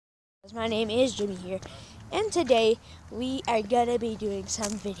My name is Jimmy here, and today we are gonna be doing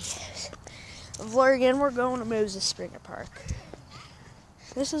some videos. Again, we're going to Moses Springer Park.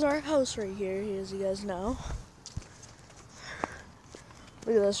 This is our house right here, as you guys know.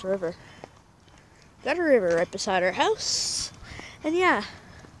 Look at this river. Got a river right beside our house, and yeah,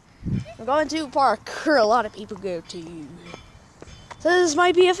 we're going to a park where a lot of people go to. So this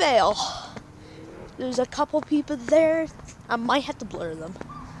might be a fail. There's a couple people there. I might have to blur them.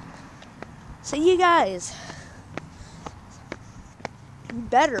 So you guys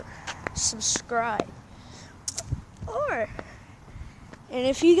better subscribe. And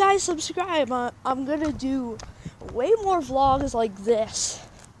if you guys subscribe, I'm gonna do way more vlogs like this.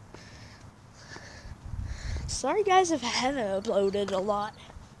 Sorry guys if I haven't uploaded a lot.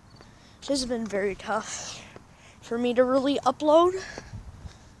 It's just been very tough for me to really upload,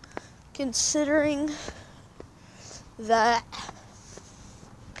 considering that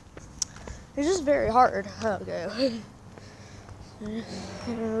it's just very hard. Okay. And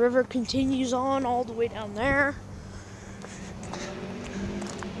the river continues on all the way down there.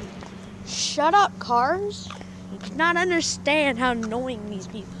 Shut up, cars. You cannot understand how annoying these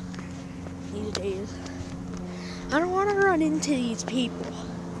people these days. I don't want to run into these people.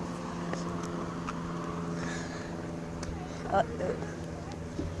 Uh-oh.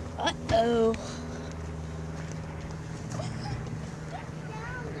 Uh-oh.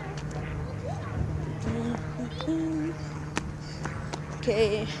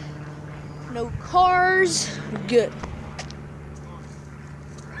 Okay, no cars, good.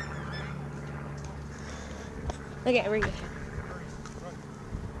 Okay, we're good.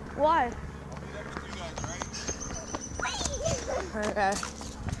 Why? Okay.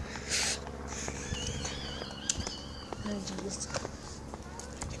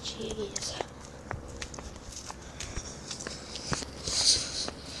 Jeez.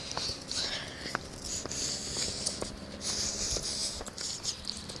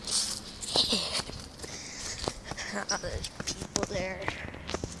 There's people there.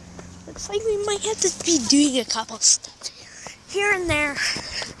 Looks like we might have to be doing a couple steps here and there.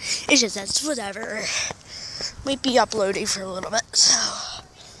 It's just that's whatever. Might be uploading for a little bit, so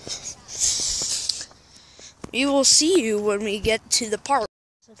we will see you when we get to the park.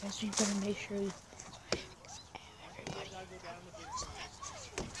 So guys, we better make sure we everybody.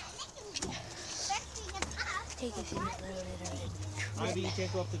 Take a seat. Ivy, you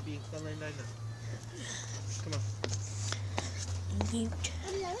can't go up the beach. Don't let that. Come on. Mute.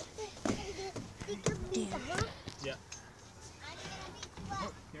 Yeah.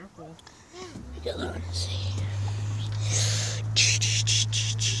 Oh, careful. I want to see.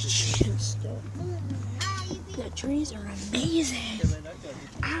 The trees are amazing.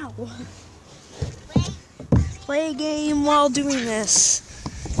 Ow. Play a game while doing this.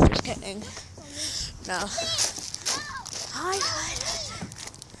 Just kidding. No. Hide.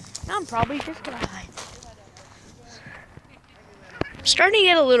 No, I'm probably just gonna hide. I'm starting to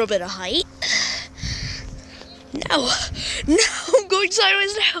get a little bit of height. No, I'm going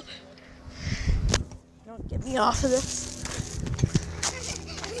sideways now. Don't get me off of this.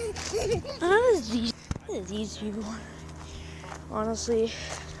 What are these people? Honestly.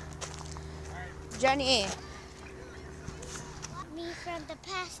 Jenny. Me from the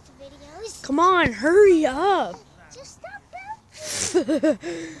past videos. Come on, hurry up. Just stop them.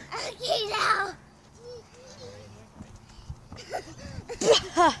 Okay, now.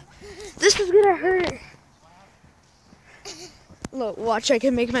 This is gonna hurt. Look, watch, I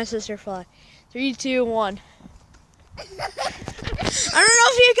can make my sister fly. 3, 2, 1. I don't know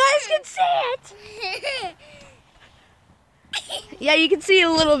if you guys can see it. Yeah, you can see it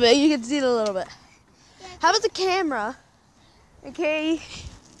a little bit. You can see it a little bit. How about the camera? Okay.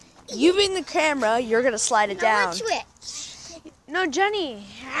 You being the camera, you're gonna slide it down. Switch. No, Jenny.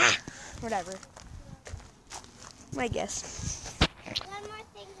 Whatever. My guess. One more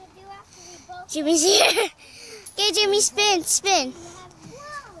thing to do after we both. Jimmy's here. Okay, Jimmy, spin.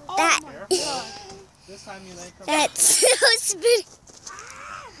 That. This time you like That's spin.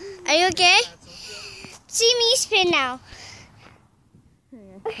 Are you okay? See me spin now.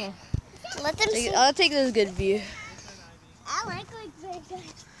 Okay. Let them see. I'll take this good view. I like very good.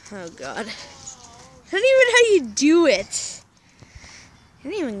 Oh God. I don't even know how you do it. I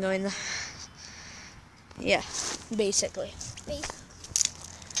didn't even go in the... Yeah, basically.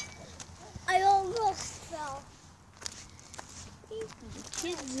 I almost fell.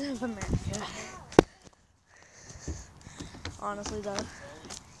 Kids of America. Honestly though.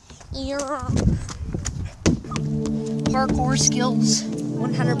 Your parkour skills,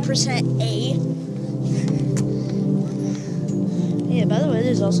 100% A. Yeah, by the way,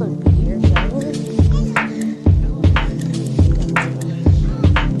 there's also a beer.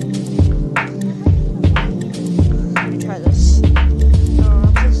 Let me try this.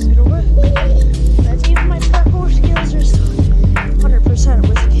 This it'll work. Let's see if my parkour skills are still 100%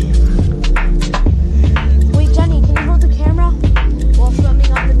 with me. Wait, Jenny, can you hold the camera while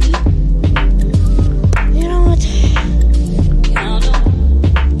filming on the beat? You know what?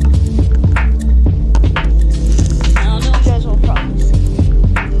 You guys will probably see.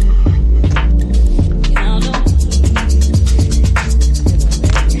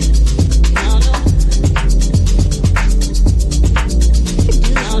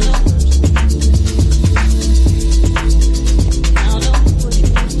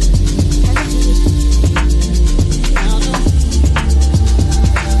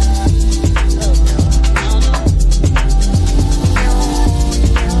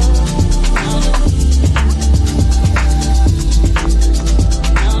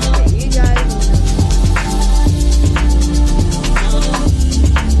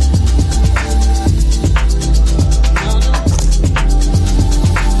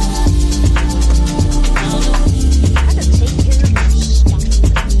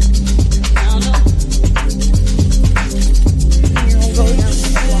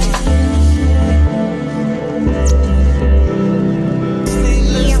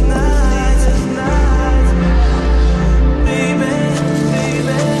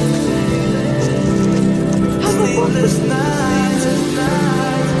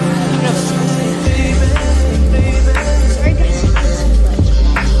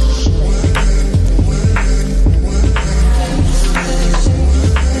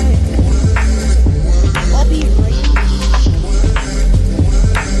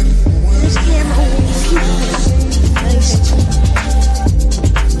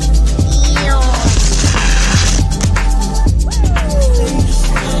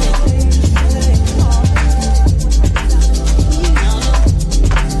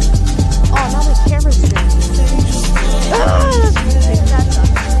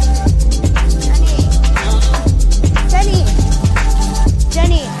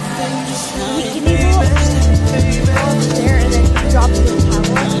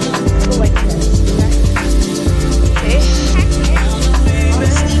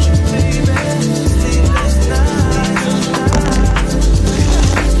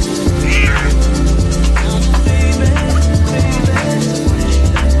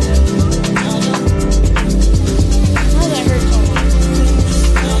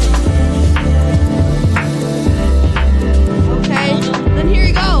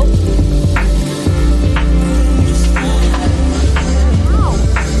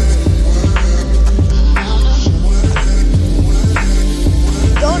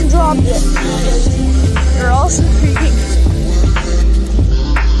 You're also freaking.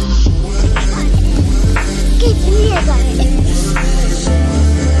 Okay, Jenny, I got it.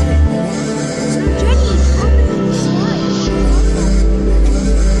 Jenny, open the slide.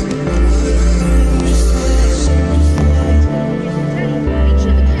 Make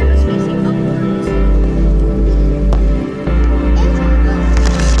sure the camera's facing upwards.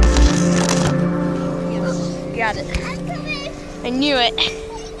 Got it. I'm coming. I knew it.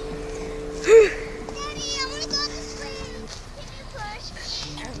 Daddy, I want to go this way. Can you push?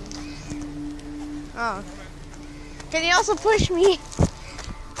 Oh. Can you also push me?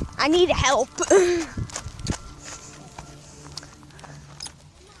 I need help.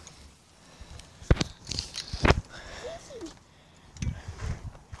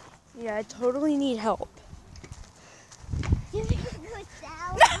 Yeah, I totally need help. You can push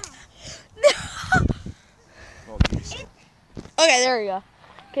down. Okay, there we go.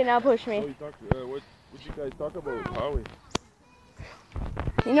 Okay, now push me. What you guys talk about, Howie?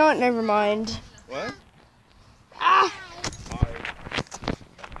 You know what? Never mind. What? Ah!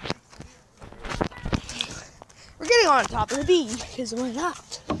 We're getting on top of the bee, because why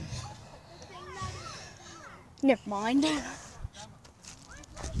not? Never mind.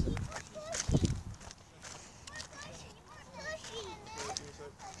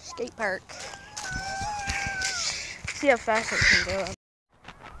 Skate park. See how fast I can go.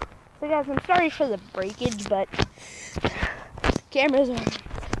 So guys, I'm sorry for the breakage, but cameras are.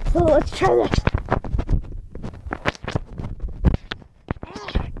 So let's try this.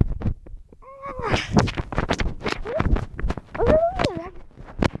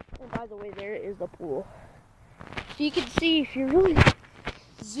 And by the way, there is the pool. So you can see if you really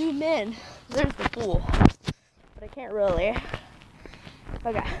zoom in, there's the pool. But I can't really.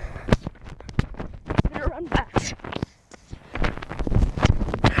 Okay. I'm gonna run back.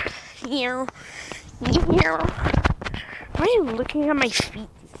 Here. Why are you looking at my feet?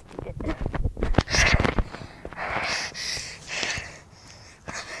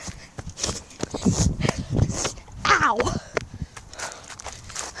 Ow!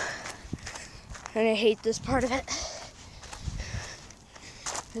 And I hate this part of it.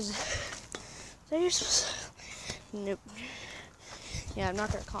 Nope. Yeah, I'm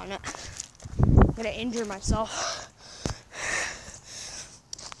not gonna climb it. I'm gonna injure myself.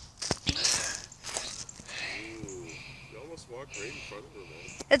 You almost walked right in front of her, man.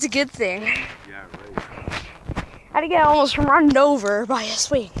 That's a good thing. Yeah, right. I had to get almost run over by a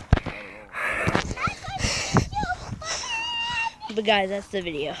swing. But guys, that's the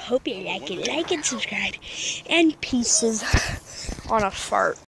video. Hope you like it. Like and subscribe. And pieces on a fart.